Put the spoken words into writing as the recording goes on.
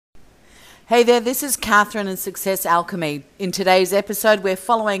Hey there, this is Catherine and Success Alchemy. In today's episode, we're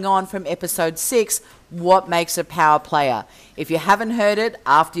following on from episode 6, What Makes a Power Player. If you haven't heard it,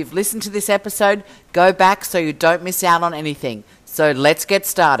 after you've listened to this episode, go back so you don't miss out on anything. So let's get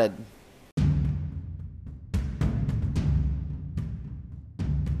started.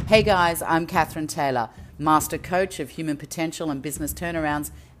 Hey guys, I'm Catherine Taylor, Master Coach of Human Potential and Business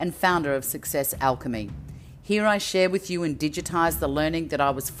Turnarounds and founder of Success Alchemy. Here I share with you and digitize the learning that I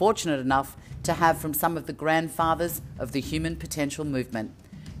was fortunate enough to have from some of the grandfathers of the human potential movement.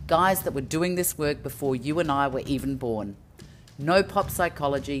 Guys that were doing this work before you and I were even born. No pop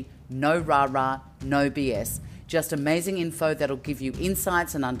psychology, no rah-rah, no BS. Just amazing info that'll give you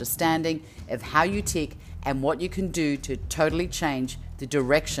insights and understanding of how you tick and what you can do to totally change the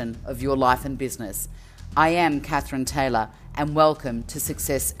direction of your life and business. I am Catherine Taylor and welcome to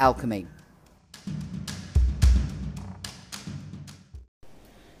Success Alchemy.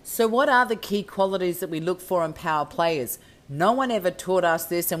 So what are the key qualities that we look for in power players? No one ever taught us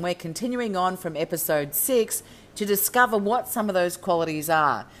this, and we're continuing on from episode 6 to discover what some of those qualities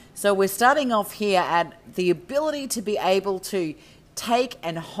are. So we're starting off here at the ability to be able to take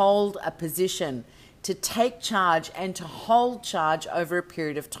and hold a position, to take charge and to hold charge over a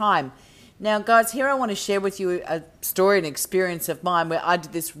period of time. Now, guys, here I want to share with you a story and experience of mine where I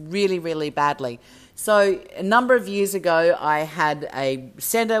did this really, really badly. So a number of years ago, I had a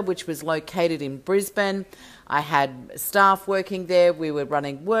centre which was located in Brisbane. I had staff working there. We were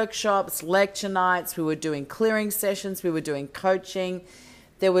running workshops, lecture nights. We were doing clearing sessions. We were doing coaching.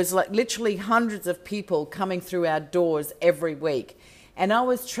 There was literally hundreds of people coming through our doors every week. And I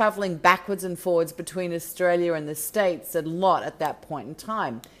was travelling backwards and forwards between Australia and the States a lot at that point in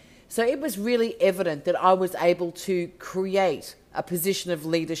time. So it was really evident that I was able to create a position of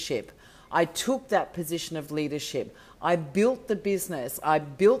leadership. I took that position of leadership. I built the business. I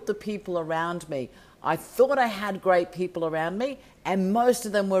built the people around me. I thought I had great people around me, and most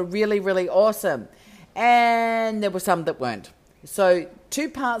of them were really, really awesome. And there were some that weren't. So two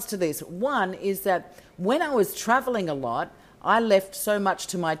parts to this. One is that when I was traveling a lot, I left so much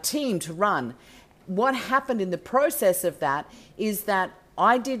to my team to run. What happened in the process of that is that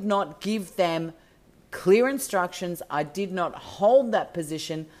I did not give them clear instructions. I did not hold that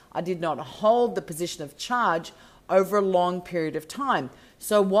position. I did not hold the position of charge over a long period of time.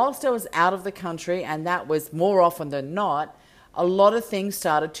 So whilst I was out of the country, and that was more often than not, a lot of things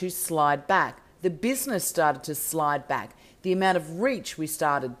started to slide back. The business started to slide back. The amount of reach we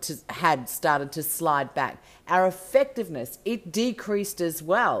started to slide back. Our effectiveness, it decreased as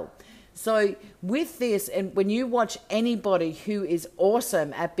well. So with this, and when you watch anybody who is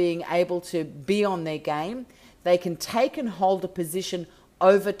awesome at being able to be on their game, they can take and hold a position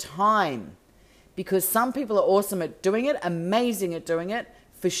over time. Because some people are awesome at doing it, amazing at doing it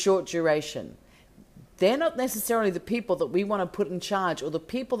for short duration. They're not necessarily the people that we want to put in charge or the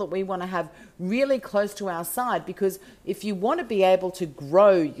people that we want to have really close to our side, because if you want to be able to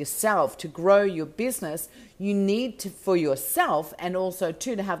grow yourself, to grow your business, you need to, for yourself, and also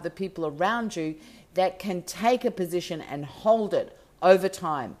to have the people around you that can take a position and hold it over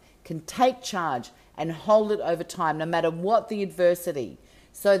time, can take charge and hold it over time, no matter what the adversity.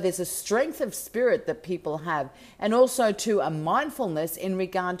 So there's a strength of spirit that people have, and also to a mindfulness in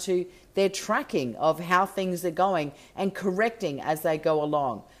regard to their tracking of how things are going and correcting as they go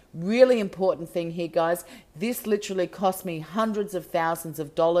along. Really important thing here, guys. This literally cost me hundreds of thousands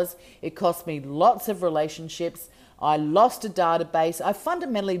of dollars. It cost me lots of relationships. I lost a database. I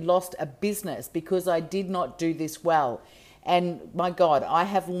fundamentally lost a business because I did not do this well. And my God, I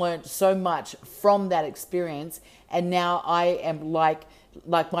have learned so much from that experience. And now I am like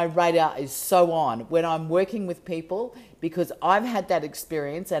my radar is so on when I'm working with people, because I've had that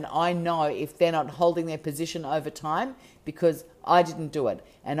experience and I know if they're not holding their position over time because I didn't do it.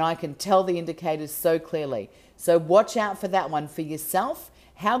 And I can tell the indicators so clearly. So watch out for that one for yourself.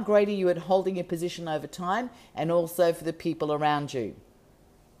 How great are you at holding your position over time, and also for the people around you?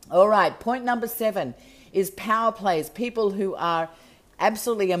 All right, point number 7 is power players, people who are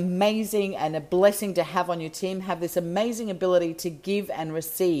absolutely amazing and a blessing to have on your team, have this amazing ability to give and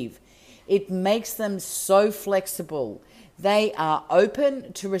receive. It makes them so flexible. They are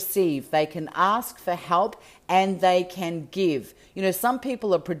open to receive. They can ask for help and they can give. You know, some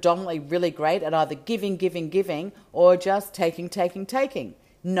people are predominantly really great at either giving, or just taking.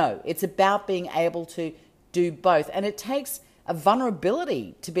 No, it's about being able to do both. And it takes a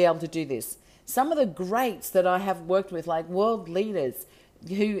vulnerability to be able to do this. Some of the greats that I have worked with, like world leaders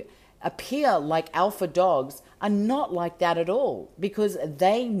who appear like alpha dogs, are not like that at all, because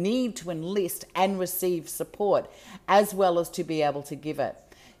they need to enlist and receive support as well as to be able to give it.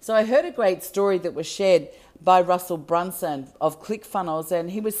 So I heard a great story that was shared by Russell Brunson of ClickFunnels,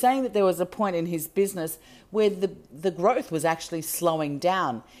 and he was saying that there was a point in his business where the growth was actually slowing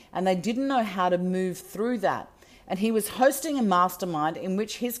down and they didn't know how to move through that. And he was hosting a mastermind in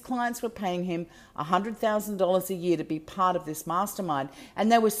which his clients were paying him $100,000 a year to be part of this mastermind.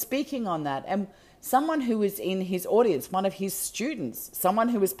 And they were speaking on that. And someone who was in his audience, one of his students, someone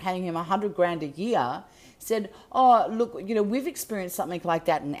who was paying him $100,000 a year, said, oh, look, we've experienced something like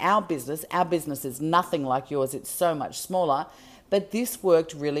that in our business. Our business is nothing like yours. It's so much smaller. But this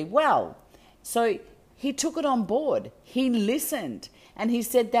worked really well. So he took it on board. He listened. And he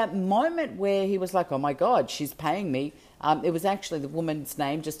said that moment where he was like, oh my God, she's paying me. It was actually the woman's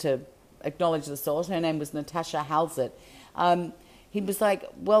name, just to acknowledge the source. Her name was Natasha Halsett. He was like,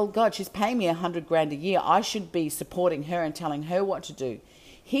 well, God, she's paying me $100,000 a year. I should be supporting her and telling her what to do.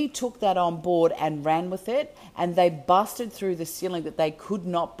 He took that on board and ran with it, and they busted through the ceiling that they could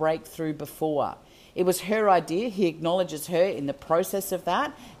not break through before. It was her idea. He acknowledges her in the process of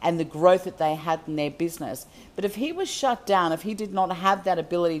that and the growth that they had in their business. But if he was shut down, if he did not have that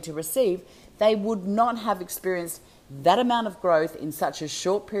ability to receive, they would not have experienced that amount of growth in such a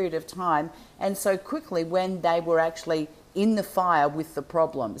short period of time and so quickly when they were actually in the fire with the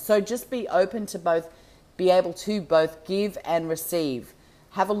problem. So just be open to be able to both give and receive.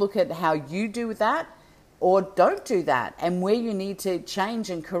 Have a look at how you do that, or don't do that, and where you need to change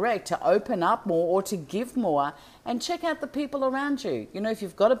and correct to open up more or to give more, and check out the people around you. If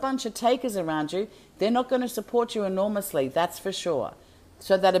you've got a bunch of takers around you, they're not going to support you enormously, that's for sure.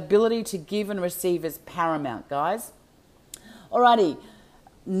 So that ability to give and receive is paramount, guys. Alrighty,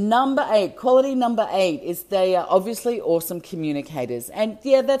 quality number 8 is they are obviously awesome communicators. And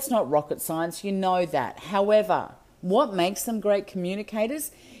yeah, that's not rocket science, you know that. However, what makes them great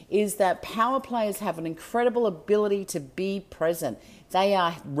communicators is that power players have an incredible ability to be present. They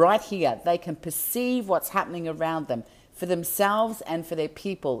are right here. They can perceive what's happening around them for themselves and for their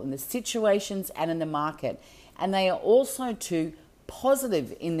people in the situations and in the market. And they are also too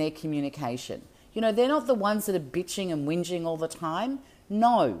positive in their communication. They're not the ones that are bitching and whinging all the time.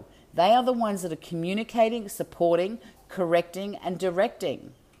 No, they are the ones that are communicating, supporting, correcting, and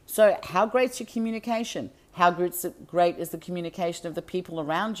directing. So how great's your communication? How great is the communication of the people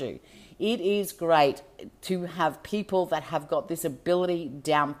around you? It is great to have people that have got this ability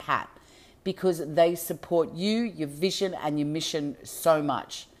down pat because they support you, your vision, and your mission so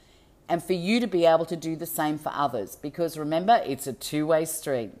much. And for you to be able to do the same for others, because remember, it's a two-way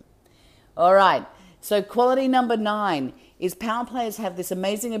street. All right, so quality number 9 is power players have this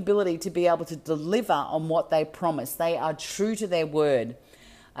amazing ability to be able to deliver on what they promise. They are true to their word.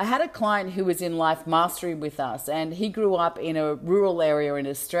 I had a client who was in Life Mastery with us, and he grew up in a rural area in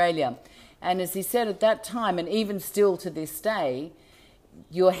Australia. And as he said at that time, and even still to this day,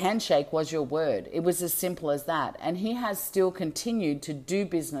 your handshake was your word. It was as simple as that. And he has still continued to do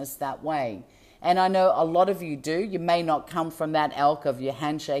business that way. And I know a lot of you do. You may not come from that ilk of your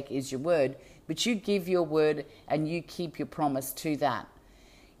handshake is your word, but you give your word and you keep your promise to that.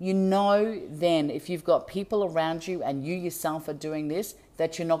 Then if you've got people around you and you yourself are doing this,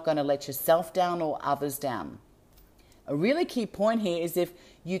 that you're not going to let yourself down or others down. A really key point here is if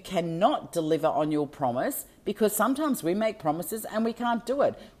you cannot deliver on your promise, because sometimes we make promises and we can't do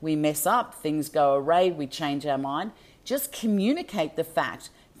it. We mess up, things go awry, we change our mind. Just communicate the fact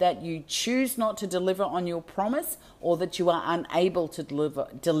that you choose not to deliver on your promise or that you are unable to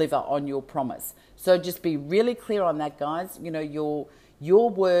deliver on your promise. So just be really clear on that, guys. Your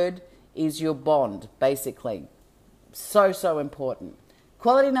word is your bond, basically. So important.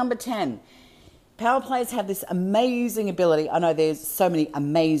 Quality number 10. Power players have this amazing ability. I know there's so many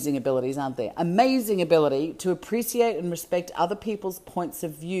amazing abilities, aren't there? Amazing ability to appreciate and respect other people's points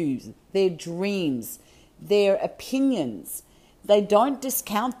of views, their dreams, their opinions. They don't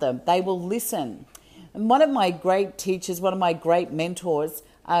discount them. They will listen. And one of my great teachers, one of my great mentors,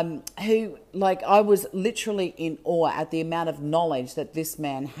 who, I was literally in awe at the amount of knowledge that this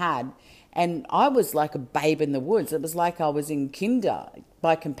man had. And I was like a babe in the woods. It was like I was in kinder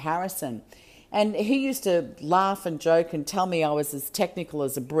by comparison. And he used to laugh and joke and tell me I was as technical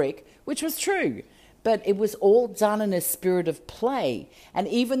as a brick, which was true. But it was all done in a spirit of play. And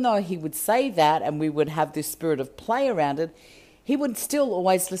even though he would say that and we would have this spirit of play around it, he would still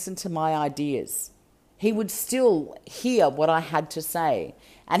always listen to my ideas. He would still hear what I had to say.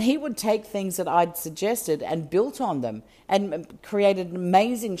 And he would take things that I'd suggested and built on them and created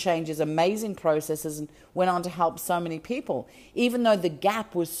amazing changes, amazing processes, and went on to help so many people, even though the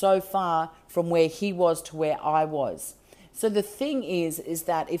gap was so far from where he was to where I was. So the thing is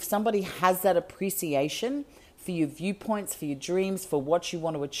that if somebody has that appreciation for your viewpoints, for your dreams, for what you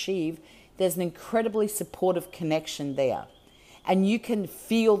want to achieve, there's an incredibly supportive connection there. And you can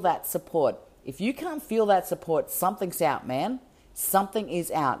feel that support. If you can't feel that support, something's out, man. Something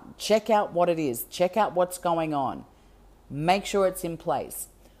is out. Check out what it is. Check out what's going on. Make sure it's in place.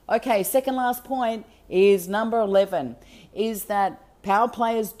 Okay, second last point is number 11, is that power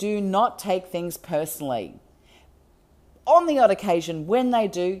players do not take things personally. On the odd occasion, when they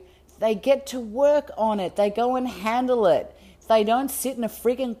do, they get to work on it. They go and handle it. They don't sit in a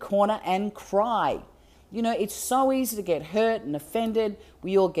friggin' corner and cry. You know, it's so easy to get hurt and offended.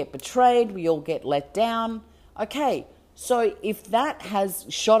 We all get betrayed. We all get let down. Okay, so if that has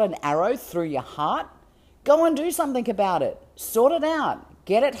shot an arrow through your heart, go and do something about it. Sort it out.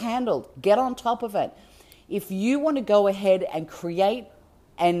 Get it handled. Get on top of it. If you want to go ahead and create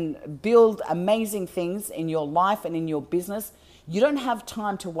and build amazing things in your life and in your business, you don't have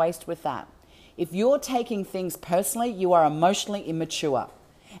time to waste with that. If you're taking things personally, you are emotionally immature.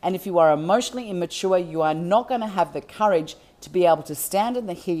 And if you are emotionally immature, you are not going to have the courage to be able to stand in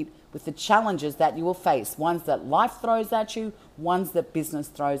the heat with the challenges that you will face, ones that life throws at you, ones that business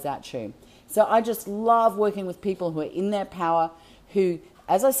throws at you. So I just love working with people who are in their power, who,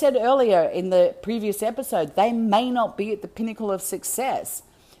 as I said earlier in the previous episode, they may not be at the pinnacle of success,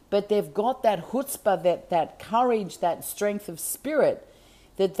 but they've got that chutzpah, that courage, that strength of spirit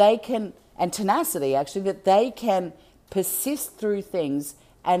that they can, and tenacity actually, that they can persist through things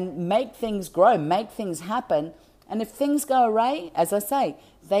and make things grow, make things happen. And if things go awry, as I say,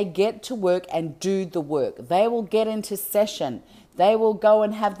 they get to work and do the work. They will get into session. They will go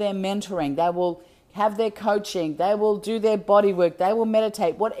and have their mentoring. They will have their coaching. They will do their body work. They will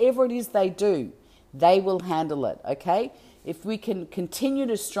meditate. Whatever it is they do, they will handle it, okay? If we can continue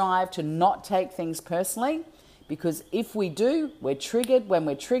to strive to not take things personally, because if we do, we're triggered. When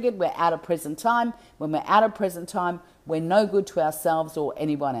we're triggered, we're out of present time. When we're out of present time, we're no good to ourselves or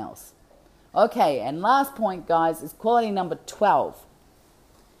anyone else. Okay, and last point, guys, is quality number 12.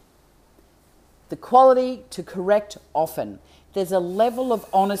 The quality to correct often. There's a level of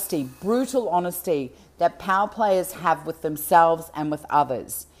honesty, brutal honesty, that power players have with themselves and with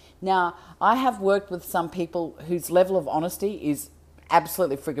others. Now, I have worked with some people whose level of honesty is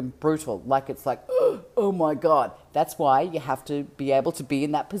absolutely freaking brutal. Like, it's like, oh my God. That's why you have to be able to be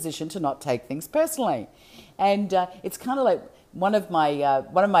in that position to not take things personally. And it's kind of like one of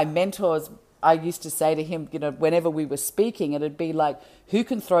my mentors, I used to say to him, you know, whenever we were speaking, it'd be like, who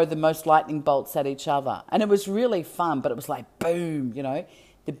can throw the most lightning bolts at each other? And it was really fun, but it was like, boom, you know.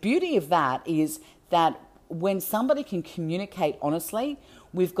 The beauty of that is that when somebody can communicate honestly,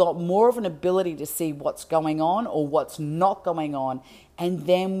 we've got more of an ability to see what's going on or what's not going on, and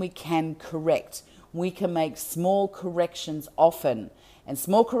then we can correct. We can make small corrections often, and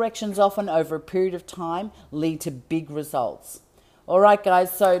small corrections often over a period of time lead to big results. All right,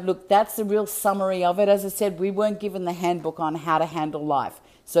 guys, so look, that's the real summary of it. As I said, we weren't given the handbook on how to handle life.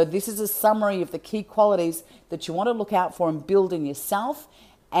 So this is a summary of the key qualities that you want to look out for and build in yourself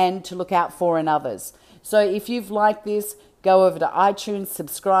and to look out for in others. So if you've liked this, go over to iTunes,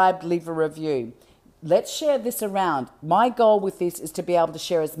 subscribe, leave a review. Let's share this around. My goal with this is to be able to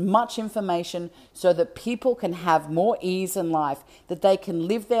share as much information so that people can have more ease in life, that they can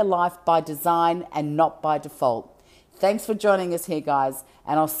live their life by design and not by default. Thanks for joining us here, guys,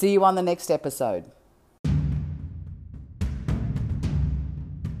 and I'll see you on the next episode.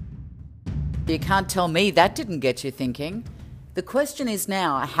 You can't tell me that didn't get you thinking. The question is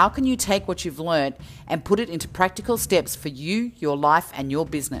now, how can you take what you've learned and put it into practical steps for you, your life, and your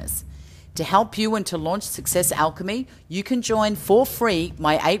business? To help you and to launch Success Alchemy, you can join for free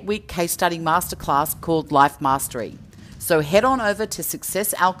my 8-week case study masterclass called Life Mastery. So head on over to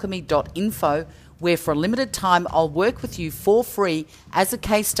successalchemy.info, where for a limited time I'll work with you for free as a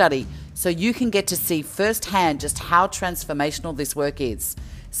case study so you can get to see firsthand just how transformational this work is.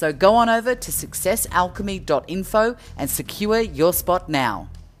 So go on over to successalchemy.info and secure your spot now.